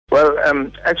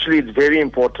Actually, it's very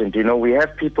important. You know, we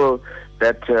have people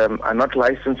that are not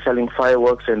licensed selling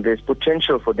fireworks, and there's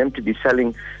potential for them to be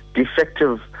selling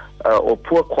defective or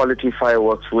poor quality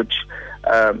fireworks, which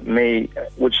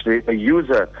the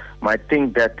user might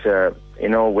think that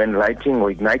when lighting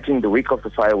or igniting the wick of the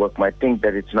firework might think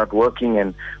that it's not working,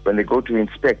 and when they go to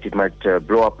inspect, it might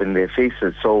blow up in their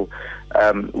faces. So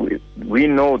we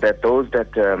know that those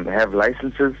that have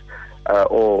licenses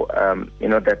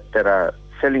that are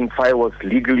selling fireworks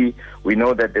legally, we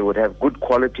know that they would have good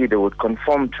quality, they would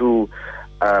conform to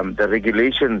the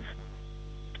regulations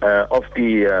of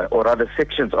the, or rather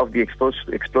sections of the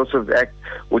Explosives Act,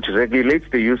 which regulates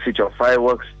the usage of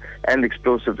fireworks and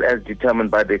explosives as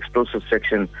determined by the explosives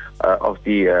section of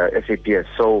the SAPS.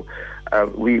 So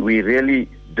we really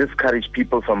discourage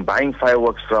people from buying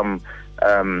fireworks from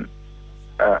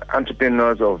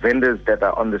entrepreneurs or vendors that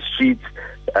are on the streets,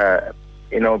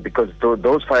 because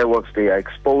those fireworks, they are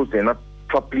exposed, they're not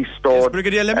properly stored. Yes,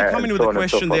 Brigadier, let me come in with a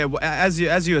question there. As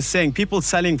you were saying, people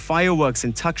selling fireworks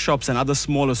in tuck shops and other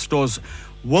smaller stores,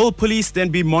 will police then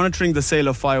be monitoring the sale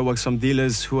of fireworks from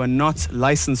dealers who are not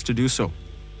licensed to do so?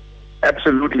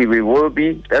 Absolutely, we will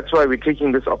be. That's why we're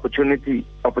taking this opportunity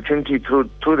through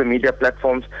the media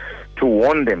platforms to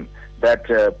warn them that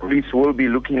police will be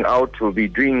looking out, will be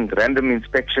doing random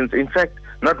inspections. In fact,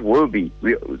 not will be.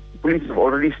 Police have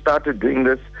already started doing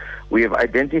this. We have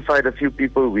identified a few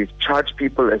people, we've charged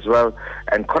people as well,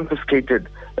 and confiscated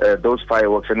those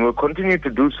fireworks, and we'll continue to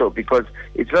do so, because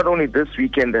it's not only this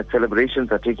weekend that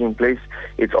celebrations are taking place,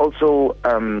 it's also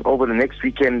over the next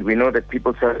weekend. We know that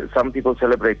some people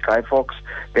celebrate Guy Fawkes,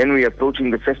 then we're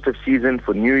approaching the festive season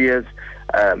for New Year's.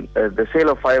 The sale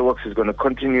of fireworks is going to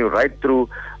continue right through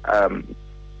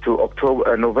to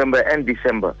October, November and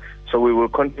December. So we will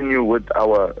continue with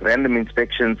our random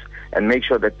inspections and make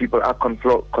sure that people are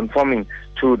conforming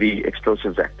to the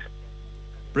Explosives Act.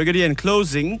 Brigadier, in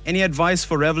closing, any advice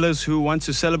for revelers who want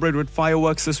to celebrate with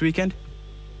fireworks this weekend?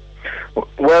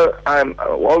 Well,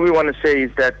 all we want to say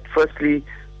is that firstly,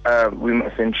 we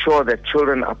must ensure that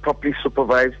children are properly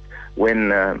supervised when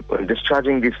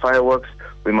discharging these fireworks.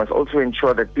 We must also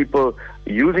ensure that people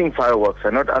using fireworks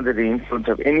are not under the influence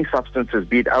of any substances,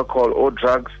 be it alcohol or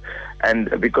drugs.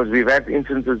 And because we've had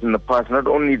instances in the past, not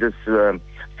only this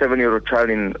 7-year-old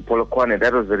child in Polokwane,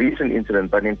 that was a recent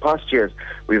incident, but in past years,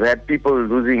 we've had people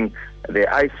losing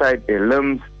their eyesight, their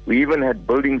limbs. We even had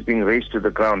buildings being razed to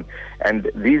the ground. And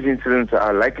these incidents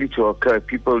are likely to occur if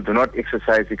people do not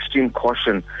exercise extreme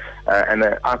caution and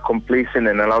are complacent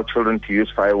and allow children to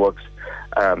use fireworks,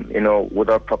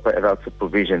 without proper adult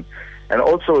supervision. And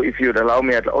also, if you'd allow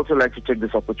me, I'd also like to take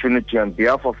this opportunity on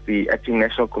behalf of the Acting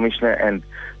National Commissioner and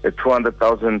the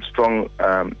 200,000 strong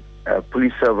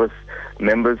police service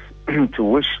members to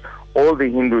wish all the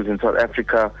Hindus in South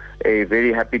Africa a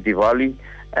very happy Diwali,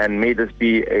 and may this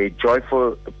be a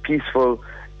joyful, peaceful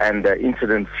and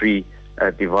incident-free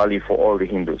Diwali for all the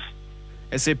Hindus.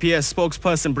 SAPS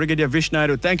spokesperson Brigadier Vishnu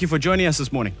Naidoo, thank you for joining us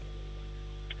this morning.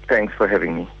 Thanks for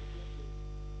having me.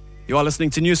 You are listening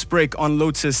to Newsbreak on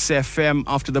Lotus FM.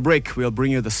 After the break, we'll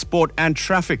bring you the sport and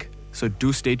traffic, so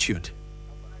do stay tuned.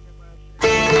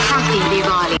 Happy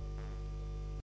Diwali.